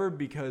and whatever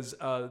because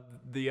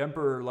the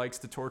Emperor likes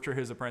to torture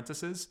his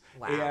apprentices.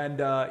 Wow.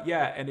 And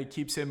and it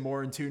keeps him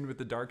more in tune with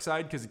the dark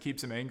side because it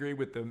keeps him angry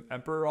with the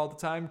Emperor all the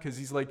time because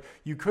he's like,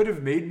 you could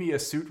have made me a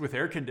suit with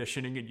air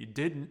conditioning and you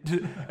didn't.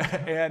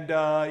 And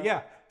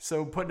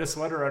so putting a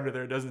sweater under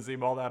there doesn't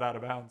seem all that out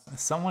of bounds.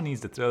 Someone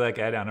needs to throw that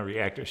guy down a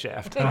reactor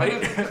shaft.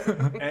 Right?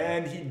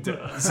 And he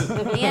does.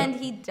 and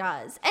he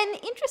does. And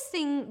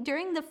interesting,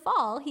 during the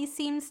fall, he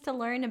seems to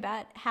learn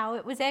about how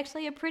it was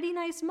actually a pretty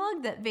nice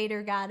mug that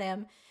Vader got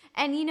him.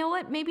 And you know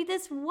what? Maybe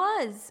this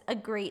was a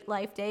great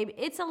Life Day.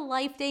 It's a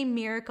Life Day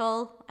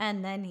miracle,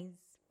 and then he's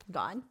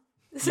gone.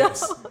 So,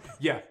 Yes.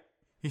 Yeah.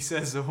 He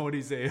says, what do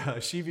you say?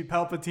 Sheevy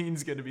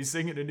Palpatine's going to be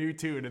singing a new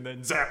tune, and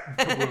then zap,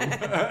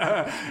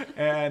 kaboom.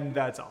 And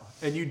that's all.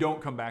 And you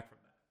don't come back from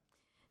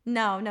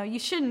that. No, you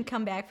shouldn't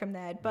come back from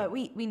that, but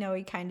we know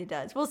he kind of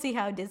does. We'll see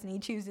how Disney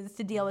chooses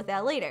to deal with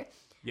that later.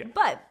 Yeah.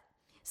 But,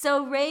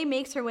 so Rey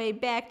makes her way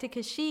back to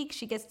Kashyyyk.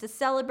 She gets to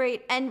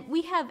celebrate, and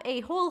we have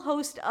a whole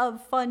host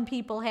of fun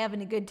people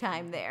having a good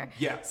time there.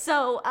 Yeah.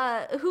 So,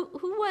 who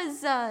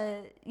was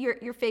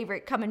your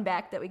favorite coming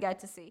back that we got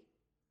to see?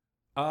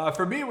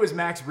 For me, it was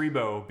Max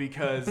Rebo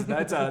because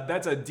that's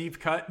a deep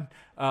cut.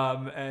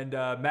 And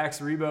Max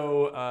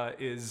Rebo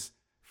is,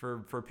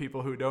 for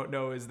people who don't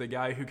know, is the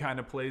guy who kind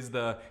of plays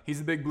he's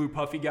the big blue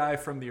puffy guy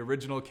from the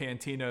original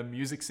Cantina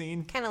music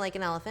scene. Kind of like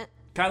an elephant.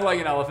 Kind of like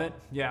an elephant,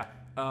 yeah.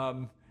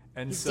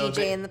 And He's so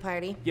DJ in the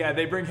party. yeah,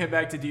 they bring him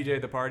back to DJ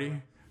the party.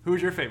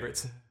 Who's your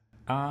favorites?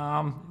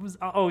 It was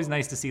always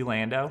nice to see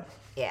Lando.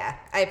 Yeah,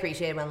 I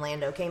appreciated when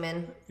Lando came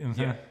in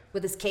Yeah.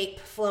 with his cape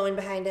flowing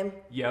behind him.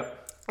 Yep.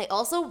 I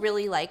also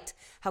really liked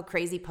how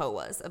crazy Poe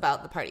was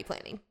about the party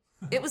planning.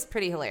 It was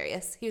pretty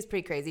hilarious. He was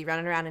pretty crazy,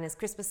 running around in his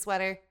Christmas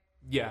sweater.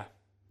 Yeah.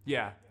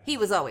 Yeah. He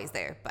was always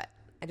there, but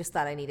I just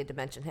thought I needed to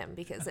mention him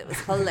because it was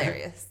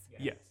hilarious.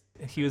 Yes.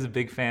 He was a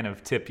big fan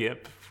of Tip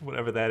Yip,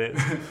 whatever that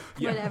is.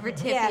 Yeah. Whatever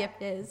Tip Yip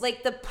is.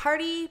 Like the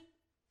party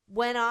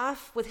went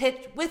off with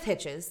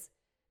hitches,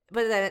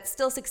 but then it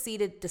still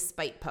succeeded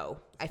despite Poe,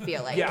 I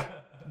feel like. Yeah.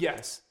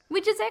 Yes.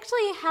 Which is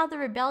actually how the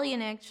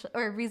rebellion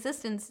or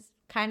resistance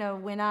kind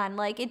of went on.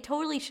 Like, it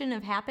totally shouldn't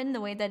have happened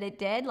the way that it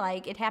did.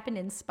 Like, it happened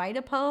in spite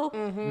of Poe.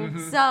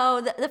 Mm-hmm.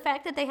 So the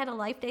fact that they had a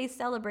Life Day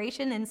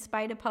celebration in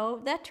spite of Poe,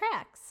 that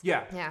tracks.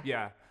 Yeah. Yeah.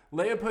 Yeah.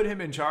 Leia put him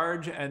in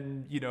charge,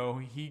 and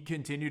he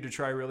continued to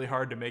try really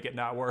hard to make it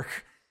not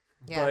work.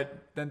 Yeah.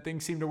 But then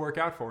things seem to work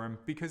out for him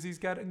because he's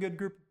got a good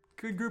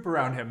group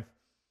around him.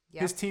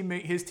 Yeah. His team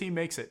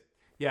makes it.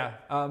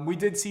 Yeah. We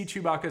did see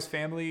Chewbacca's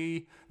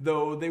family,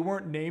 though they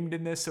weren't named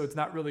in this, so it's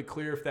not really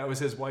clear if that was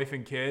his wife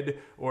and kid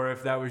or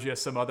if that was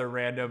just some other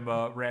random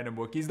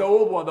Wookiees. The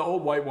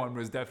old white one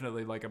was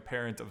definitely like a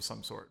parent of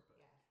some sort.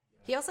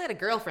 He also had a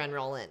girlfriend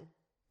roll in.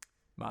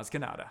 Maz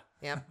Kanata.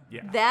 Yep.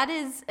 Yeah. That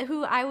is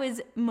who I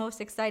was most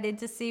excited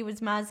to see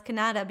was Maz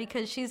Kanata,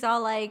 because she's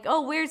all like,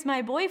 oh, where's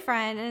my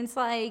boyfriend? And it's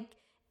like,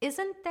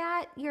 isn't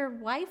that your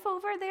wife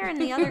over there in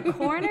the other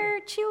corner,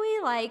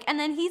 Chewie? Like, and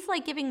then he's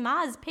like giving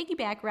Maz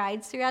piggyback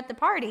rides throughout the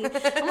party.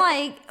 I'm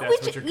like,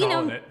 That's what you're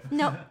calling it.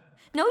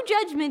 no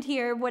judgment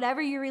here,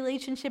 whatever your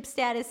relationship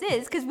status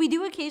is, because we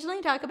do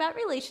occasionally talk about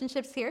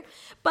relationships here.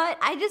 But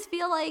I just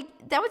feel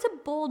like that was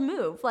a bold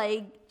move.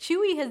 Like,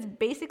 Chewie has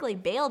basically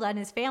bailed on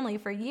his family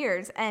for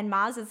years, and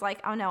Maz is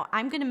like, oh no,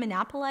 I'm going to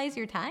monopolize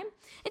your time.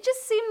 It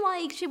just seemed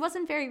like she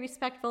wasn't very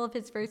respectful of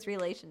his first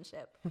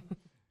relationship.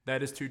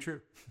 That is too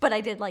true. But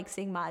I did like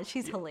seeing Maz.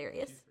 She's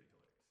hilarious.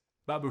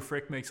 Babu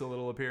Frick makes a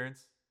little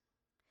appearance.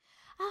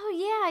 Oh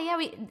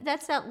yeah.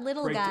 That's that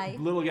little guy.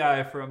 Little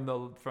guy from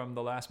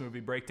the last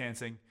movie,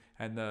 breakdancing,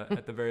 and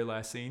at the very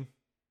last scene.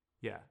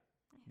 Yeah.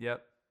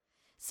 Yep.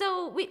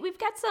 So we've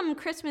got some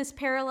Christmas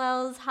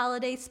parallels,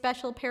 holiday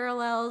special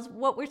parallels.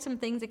 What were some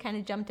things that kind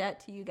of jumped out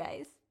to you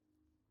guys?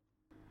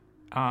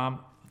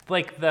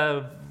 Like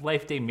the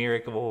Life Day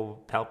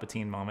Miracle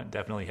Palpatine moment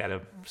definitely had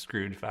a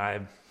Scrooge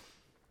vibe.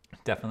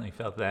 Definitely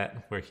felt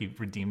that, where he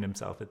redeemed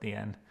himself at the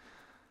end.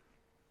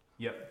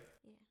 Yep.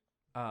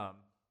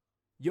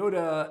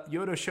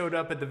 Yoda showed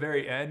up at the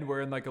very end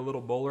wearing like a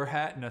little bowler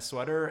hat and a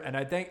sweater, and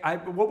I think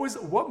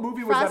what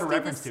movie was that a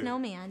reference the to?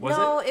 Snowman. Was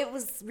No, it? it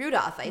was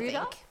Rudolph, I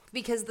Rudolph? think.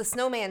 Because the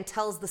snowman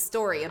tells the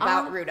story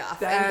about Rudolph.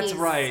 That's and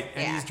right,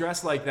 and yeah. he's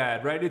dressed like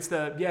that, right? It's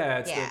the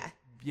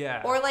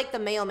yeah. Or like the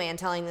mailman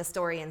telling the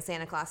story in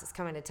Santa Claus is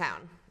Coming to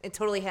Town. It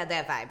totally had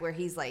that vibe where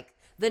he's like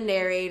the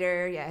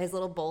narrator, his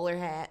little bowler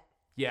hat.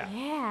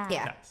 Yeah.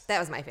 Yeah, Nice. that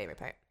was my favorite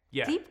part.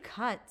 Yeah. Deep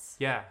cuts.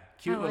 Yeah.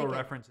 Cute I little like it.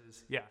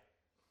 references. Yeah.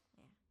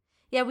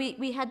 Yeah,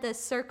 we had the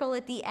circle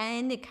at the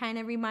end. It kind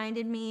of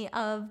reminded me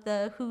of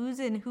the Who's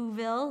in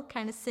Whoville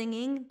kind of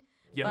singing.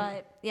 Yeah.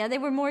 But yeah, they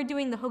were more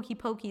doing the hokey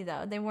pokey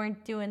though. They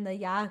weren't doing the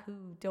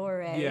Yahoo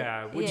Dore.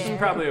 Yeah, which is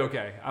probably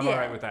okay. I'm all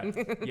right with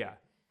that.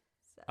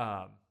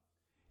 Yeah.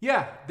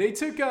 Yeah, they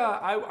took.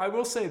 I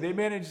will say they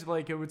managed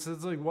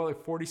it's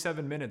like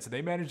 47 minutes.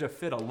 They managed to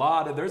fit a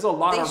lot of. There's a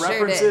lot They of sure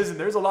references did. and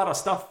there's a lot of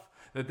stuff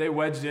that they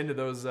wedged into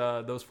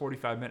those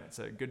 45 minutes.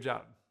 Good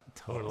job.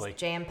 Totally.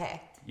 Jam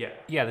packed. Yeah.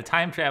 Yeah, the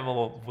time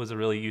travel was a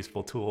really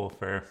useful tool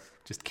for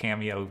just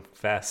cameo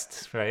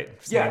fest, right?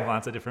 Yeah. Seeing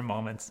lots of different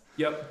moments.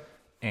 Yep.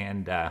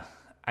 And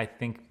I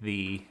think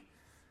the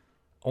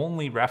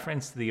only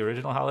reference to the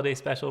original holiday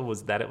special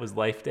was that it was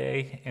Life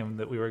Day and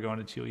that we were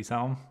going to Chewie's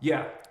home.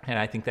 Yeah. And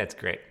I think that's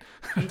great.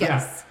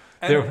 Yes.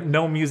 There were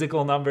no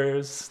musical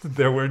numbers.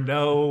 There were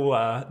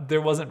no.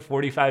 There wasn't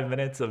 45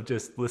 minutes of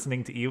just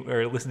listening to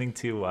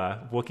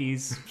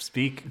Wookiees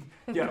speak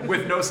Yeah.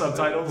 With no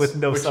subtitles. with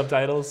no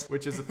subtitles.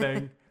 Which is a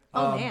thing.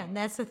 Oh man,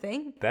 that's the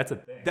thing. That's a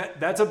thing.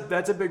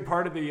 That's a big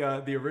part of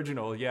the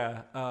original.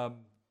 Yeah.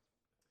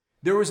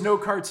 There was no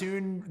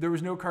cartoon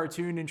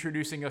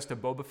introducing us to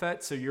Boba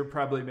Fett. So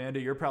Amanda,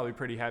 you're probably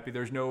pretty happy.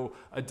 There's no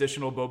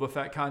additional Boba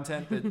Fett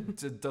content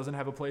that doesn't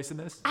have a place in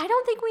this. I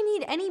don't think we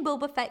need any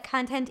Boba Fett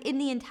content in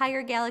the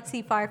entire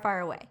galaxy far, far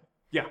away.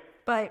 Yeah.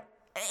 But,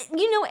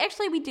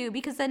 actually we do,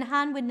 because then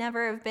Han would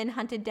never have been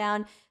hunted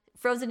down,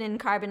 frozen in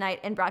carbonite,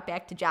 and brought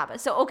back to Jabba.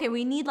 So, okay,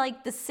 we need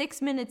like the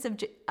 6 minutes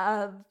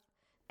of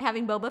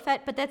having Boba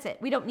Fett, but that's it.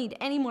 We don't need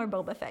any more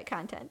Boba Fett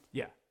content.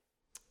 Yeah.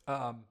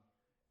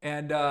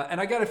 And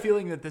I got a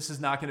feeling that this is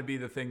not going to be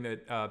the thing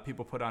that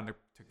people put on to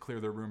clear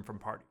their room from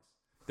parties.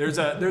 There's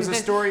a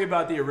story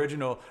about the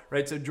original,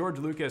 right? So George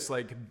Lucas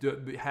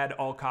had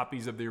all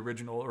copies of the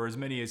original, or as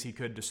many as he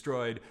could,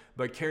 destroyed.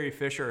 But Carrie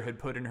Fisher had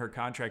put in her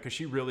contract, because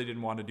she really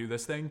didn't want to do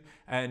this thing,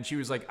 and she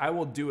was like, "I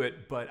will do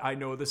it, but I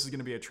know this is going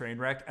to be a train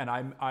wreck, and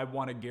I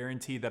want to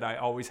guarantee that I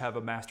always have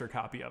a master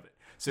copy of it."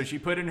 So she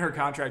put in her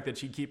contract that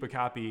she'd keep a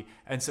copy,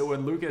 and so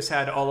when Lucas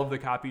had all of the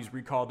copies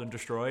recalled and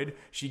destroyed,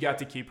 she got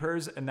to keep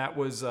hers. And that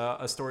was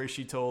a story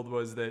she told,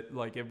 was that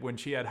when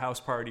she had house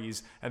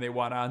parties and they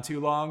went on too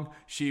long,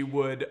 she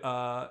would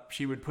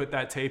put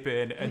that tape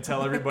in and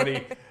tell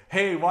everybody,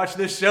 "Hey, watch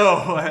this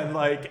show,"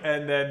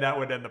 and then that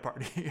would end the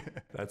party.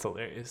 That's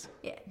hilarious.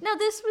 Yeah. No,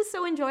 this was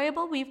so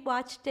enjoyable. We've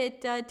watched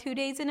it 2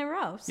 days in a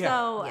row.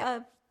 So, Yeah.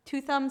 2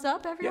 thumbs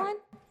up, everyone?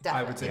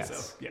 I would say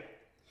Yes. so. Yeah.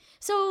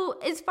 So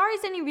as far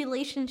as any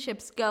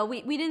relationships go,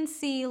 we didn't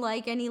see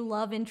any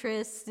love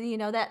interests,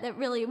 that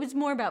really, it was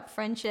more about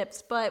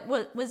friendships. But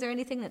was there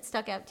anything that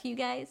stuck out to you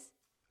guys?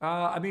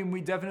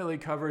 We definitely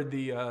covered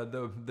the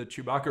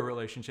Chewbacca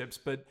relationships,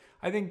 but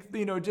I think,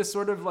 just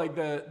sort of like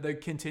the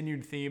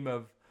continued theme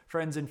of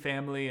friends and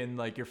family, and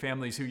your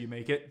family's who you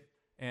make it,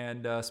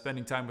 and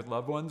spending time with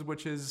loved ones,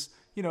 which is,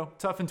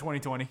 tough in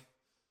 2020.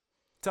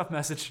 Tough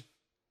message.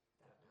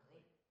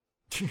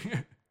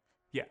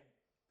 Yeah.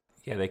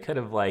 Yeah, they could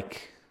have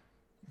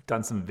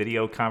done some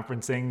video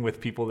conferencing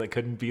with people that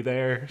couldn't be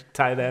there,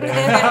 tie that in.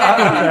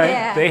 Right?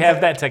 Yeah. They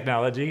have that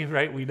technology,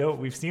 right?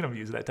 We've seen them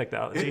use that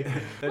technology.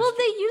 Well,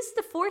 they used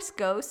the Force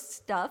Ghost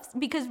stuff,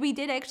 because we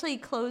did actually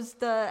close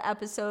the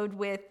episode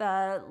with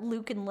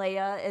Luke and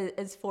Leia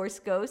as Force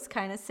Ghosts,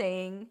 kind of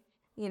saying,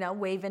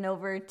 waving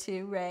over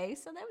to Rey.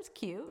 So that was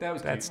cute.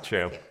 That's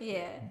true.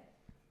 Yeah.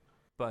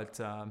 But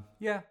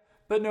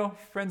but no,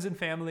 friends and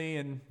family,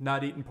 and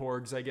not eating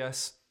porgs, I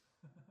guess.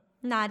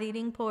 Not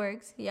eating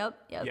porgs. Yep.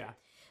 Yeah.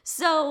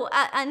 So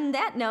on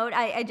that note,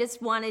 I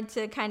just wanted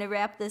to kind of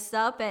wrap this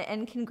up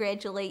and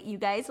congratulate you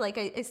guys. Like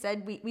I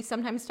said, we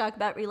sometimes talk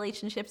about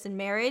relationships and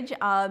marriage.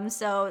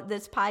 So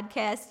this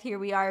podcast, here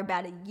we are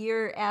about a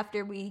year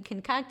after we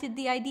concocted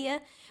the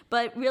idea.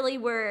 But really,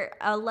 we're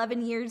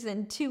 11 years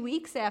and 2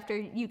 weeks after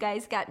you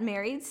guys got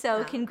married.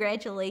 So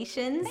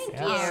congratulations. Thank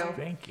Yes, you.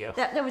 Thank you.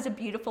 That was a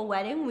beautiful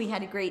wedding. We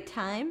had a great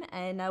time.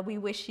 And we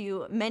wish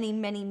you many,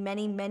 many,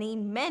 many, many,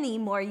 many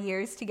more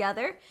years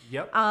together.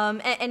 Yep.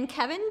 And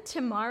Kevin,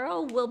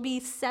 tomorrow will be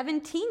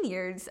 17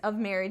 years of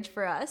marriage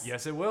for us.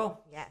 Yes, it will.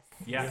 Yes.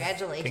 Yeah.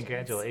 Congratulations.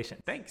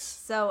 Congratulations. Thanks.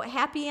 So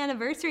happy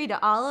anniversary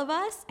to all of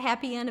us.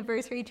 Happy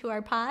anniversary to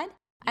our pod.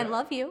 I Yep.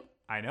 love you.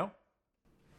 I know.